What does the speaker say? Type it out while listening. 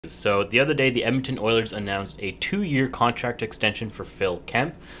So the other day, the Edmonton Oilers announced a 2-year contract extension for Phil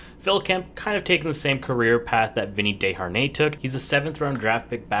Kemp. Phil Kemp kind of taking the same career path that Vinny Desharnais took. He's a 7th-round draft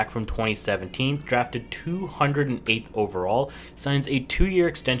pick back from 2017, drafted 208th overall, signs a 2-year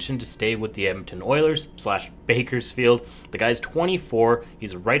extension to stay with the Edmonton Oilers / Bakersfield. The guy's 24,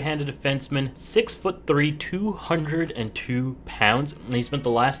 he's a right-handed defenseman, 6'3", 202 pounds, and he spent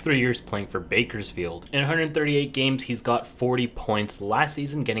the last 3 years playing for Bakersfield. In 138 games, he's got 40 points last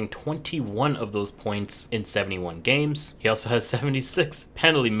season, getting 21 of those points in 71 games. He also has 76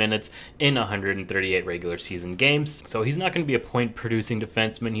 penalty minutes in 138 regular season games. So he's not going to be a point-producing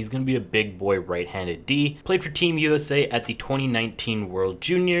defenseman. He's going to be a big boy right-handed D. Played for Team USA at the 2019 World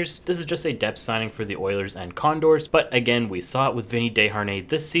Juniors. This is just a depth signing for the Oilers and Condors, but again, we saw it with Vinny Desharnais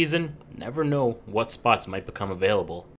this season. Never know what spots might become available.